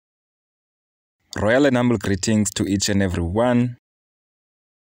Royal and humble greetings to each and every one.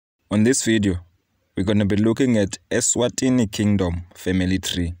 On this video, we're going to be looking at Eswatini Kingdom family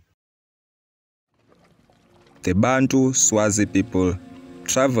tree. The Bantu Swazi people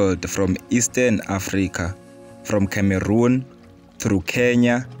traveled from Eastern Africa, from Cameroon, through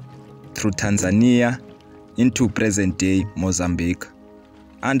Kenya, through Tanzania, into present-day Mozambique,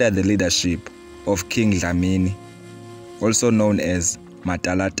 under the leadership of King Dlamini, also known as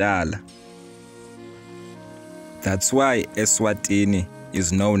Matalatala. That's why Eswatini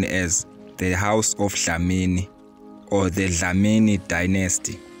is known as the House of Dlamini or the Dlamini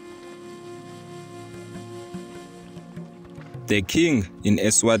dynasty. The king in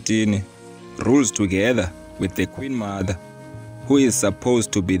Eswatini rules together with the Queen Mother, who is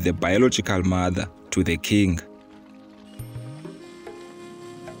supposed to be the biological mother to the king.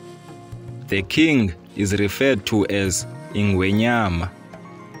 The king is referred to as ingwenyama,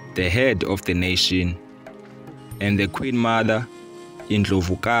 the head of the nation, and the Queen Mother,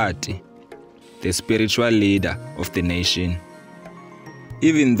 indlovukati, the spiritual leader of the nation.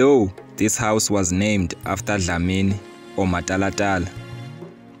 Even though this house was named after Dlamini or Matalatala,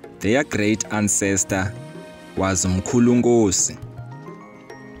 their great ancestor was Mkhulunkosi.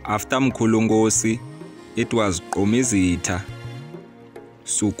 After Mkhulunkosi, it was Qomizitha,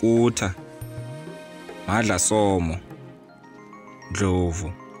 Sukutha, Madlasomo,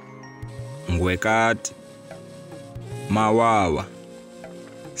 Ndlovu, Ngwekati, Mawawa,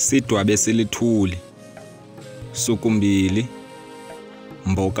 Sidwabe Silithuli, Sukumbili,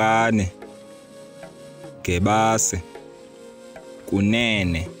 Mbokane, Gebase,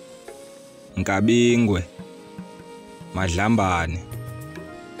 Kunene, Nkabingwe, Madlambane,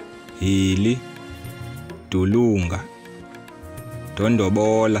 Hili, Dulunga,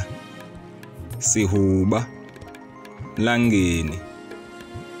 Dondobola, Sihuba, Langeni,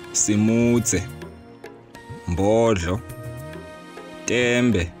 Simutse, Mbodlo,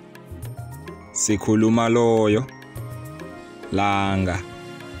 Tembe, Sikhulumaloyo, Langa,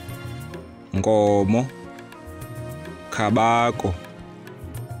 Nkomo, Khabako,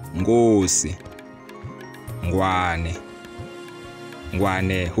 Nkosi, Ngwane,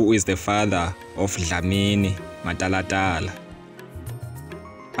 who is the father of Dlamini Matalatala.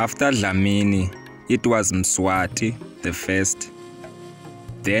 After Dlamini, it was Mswati I,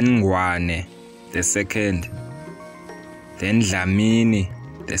 then Ngwane the second, then Dlamini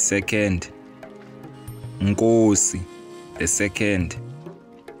the second, Nkosi the second,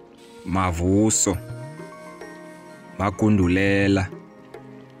 Mavuso, Makundulela,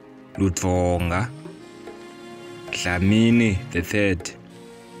 Ludvonga, Dlamini the third,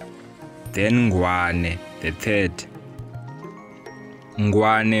 then Ngwane the third.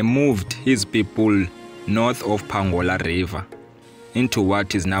 Ngwane moved his people north of Pangola River into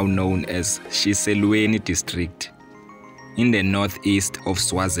what is now known as Shiselweni district in the northeast of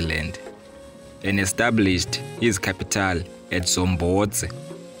Swaziland and established his capital at Zombodze,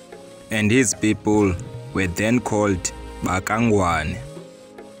 and his people were then called Bakangwane.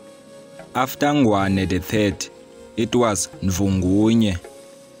 After Ngwane III, it was Mvungunye,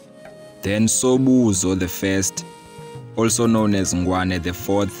 then Sobuzo I, also known as Ngwane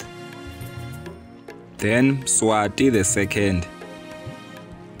IV, then Mswati II.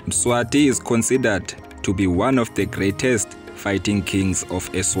 Mswati is considered to be one of the greatest fighting kings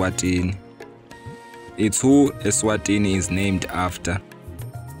of Eswatini. It's who Eswatini is named after.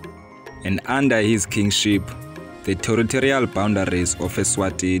 And under his kingship, the territorial boundaries of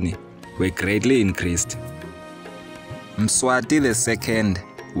Eswatini were greatly increased. Mswati II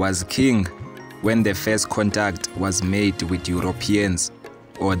was king when the first contact was made with Europeans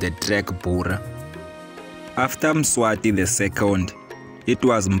or the Drek Boer. After Mswati II, it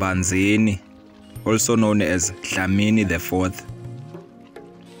was Mbanzeni, also known as Dlamini IV,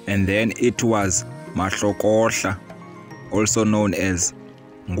 and then it was Mahlokosha, also known as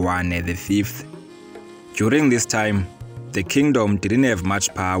Ngwane V. During this time, the kingdom didn't have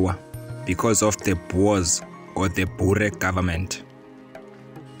much power because of the Boers or the Boer government.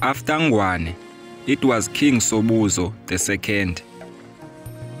 After Ngwane, it was King Sobuzo II,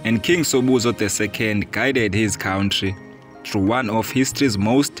 and King Sobuzo II guided his country through one of history's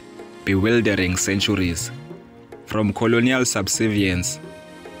most bewildering centuries, from colonial subservience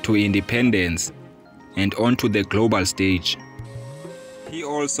to independence and onto the global stage. He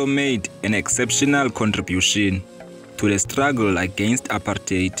also made an exceptional contribution to the struggle against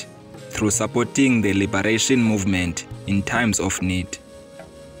apartheid through supporting the liberation movement in times of need.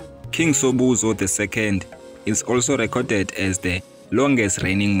 King Sobuzo II is also recorded as the longest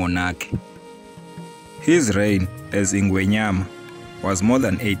reigning monarch. His reign as ingwenyama was more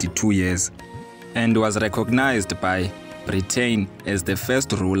than 82 years, and was recognized by Britain as the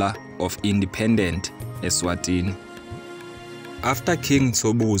first ruler of independent Eswatini. After King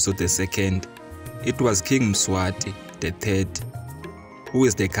Sobhuza II, it was King Mswati III, who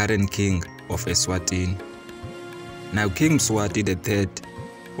is the current king of Eswatini. Now, King Mswati III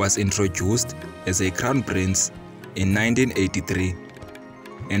was introduced as a crown prince in 1983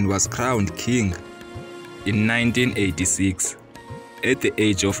 and was crowned king in 1986 at the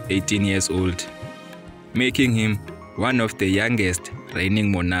age of 18 years old, making him one of the youngest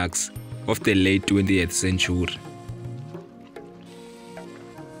reigning monarchs of the late 20th century.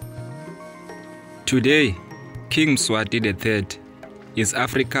 Today, King Mswati III is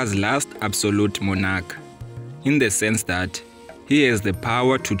Africa's last absolute monarch, in the sense that he has the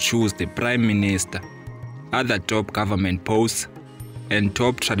power to choose the Prime Minister, other top government posts, and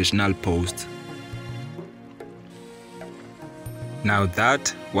top traditional posts. Now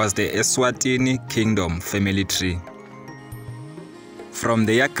that was the Eswatini kingdom family tree. From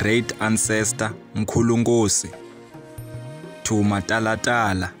their great ancestor Mkhulunkosi to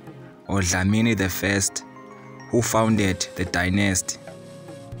Matalatala or Dlamini I, who founded the dynasty,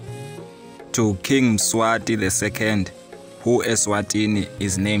 to King Mswati II, who Eswatini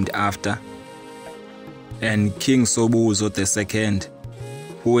is named after, and King Sobhuza II,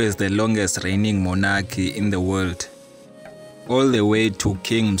 who is the longest reigning monarchy in the world, all the way to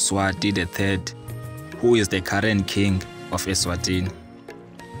King Mswati III, who is the current king of Eswatini.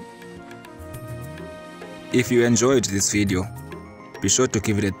 If you enjoyed this video, be sure to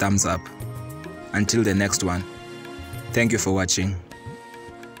give it a thumbs up. Until the next one, thank you for watching.